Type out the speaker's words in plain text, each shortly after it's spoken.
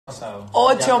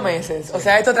8 meses. O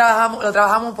sea, esto lo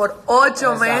trabajamos por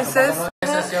 8 meses.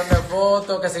 Una sesión de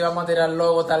fotos, que si vamos a tirar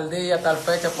logo tal día, tal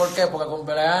fecha. ¿Por qué? Porque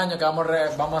cumpleaños, que vamos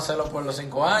a hacerlo por los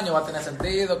 5 años, va a tener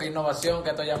sentido, que innovación, que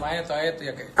esto llama a esto y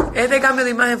aquello. Este cambio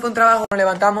de imagen fue un trabajo. Nos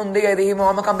levantamos un día y dijimos,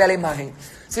 vamos a cambiar la imagen.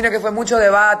 Sino que fue mucho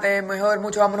debate,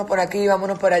 mucho vámonos por aquí,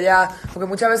 vámonos por allá. Porque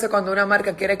muchas veces cuando una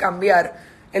marca quiere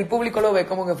cambiar, el público lo ve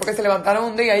como que fue que se levantaron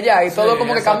un día y ya, y todo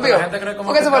como que cambió.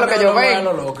 Porque eso fue lo que ellos ven.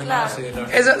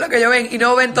 Eso es lo que ellos ven, y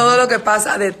no ven todo lo que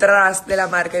pasa detrás de la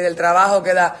marca y del trabajo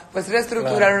que da, pues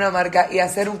reestructurar una marca y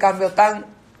hacer un cambio tan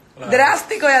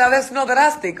drástico y a la vez no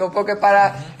drástico, porque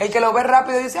para el que lo ve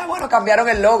rápido dice, bueno, cambiaron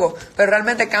el logo, pero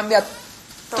realmente cambia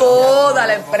toda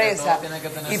la empresa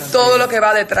y todo lo que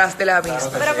va detrás de la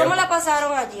misma. Pero ¿cómo la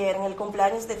pasaron ayer, en el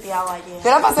cumpleaños de Tiao ayer? Yo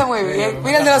la pasé muy bien.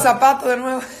 Mira el de los zapatos de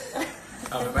nuevo.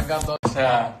 A mí me encantó, o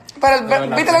sea... Pero,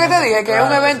 ¿viste lo que te dije? Que es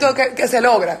un evento que se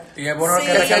logra. Y es bueno que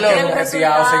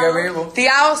Tiao sigue vivo.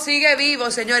 Tiao sigue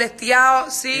vivo, señores. Tiao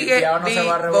sigue vivo. Tiao no se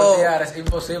va a revoltear. Es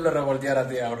imposible revoltear a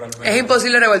Tiao realmente. Es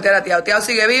imposible revoltear a Tiao. Tiao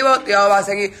sigue vivo, Tiao va a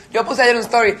seguir. Yo puse ayer un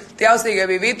story. Tiao sigue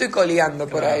vivito y coleando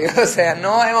por ahí. O sea,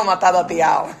 no hemos matado a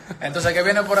Tiao. Entonces, ¿qué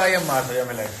viene por ahí en marzo? Ya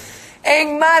me leí.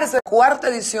 En marzo, 4ª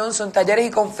edición, son talleres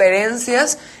y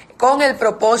conferencias con el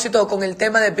propósito, con el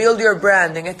tema de Build Your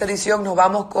Brand. En esta edición nos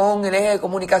vamos con el eje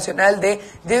comunicacional de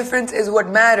Difference is what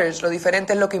matters, lo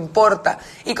diferente es lo que importa.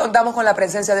 Y contamos con la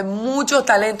presencia de muchos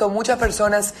talentos, muchas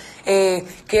personas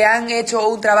que han hecho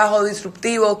un trabajo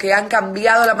disruptivo, que han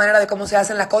cambiado la manera de cómo se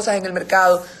hacen las cosas en el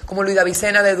mercado, como Luis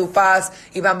Avicena de Dupaz,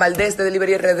 Iván Valdés de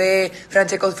Delivery RD,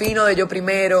 Francesco Fino de Yo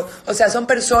Primero. O sea, son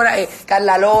personas,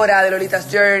 Carla Lora de Lolita's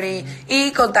Journey,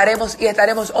 y contaremos y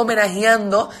estaremos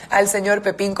homenajeando al señor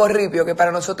Pepín Corripio, que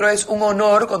para nosotros es un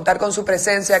honor contar con su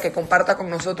presencia, que comparta con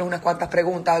nosotros unas cuantas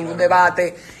preguntas, algún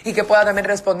debate, y que pueda también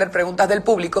responder preguntas del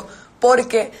público,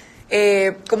 porque,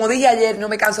 como dije ayer, no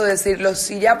me canso de decirlo,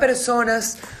 si ya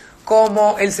personas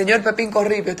como el señor Pepín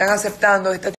Corripio están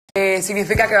aceptando este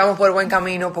significa que vamos por buen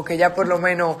camino, porque ya por lo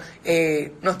menos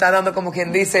nos está dando, como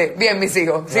quien dice, bien, mis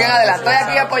hijos, sigan adelante, estoy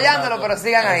aquí apoyándolo, pero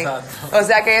sigan ahí. O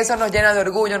sea que eso nos llena de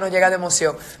orgullo, nos llega de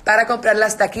emoción. Para comprar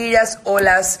las taquillas o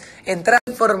las entradas,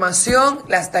 información,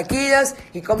 las taquillas,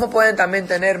 y cómo pueden también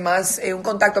tener más un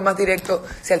contacto más directo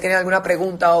si tienen alguna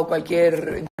pregunta o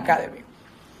cualquier Academy.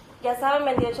 Ya saben,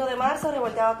 28 de marzo,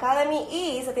 Revolteado Academy,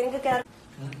 y se tienen que quedar...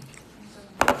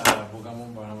 Buscamos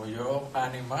un bueno, pues yo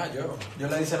yo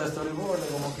le hice la storyboard de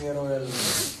cómo quiero la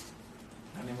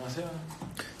animación.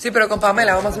 Sí, pero con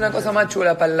Pamela vamos a hacer una cosa más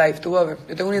chula para el live, tú vas a ver.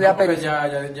 Yo tengo una idea, pero ya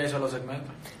hizo los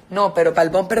segmentos. No, pero para el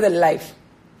bumper del live,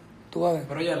 tú vas a ver.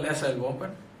 Pero ya le hace el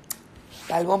bumper.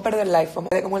 Para el bumper del live, vamos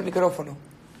a ver como el micrófono,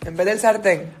 en vez del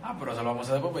sartén. Pero se lo vamos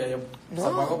a hacer después, pues ya yo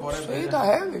se pagó por eso. Sí, está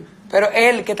heavy. Pero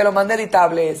él, que te lo mande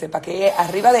editable ese, para que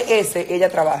arriba de ese ella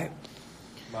trabaje.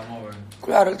 Vamos a ver.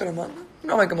 Claro, él te lo manda.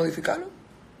 No hay que modificarlo.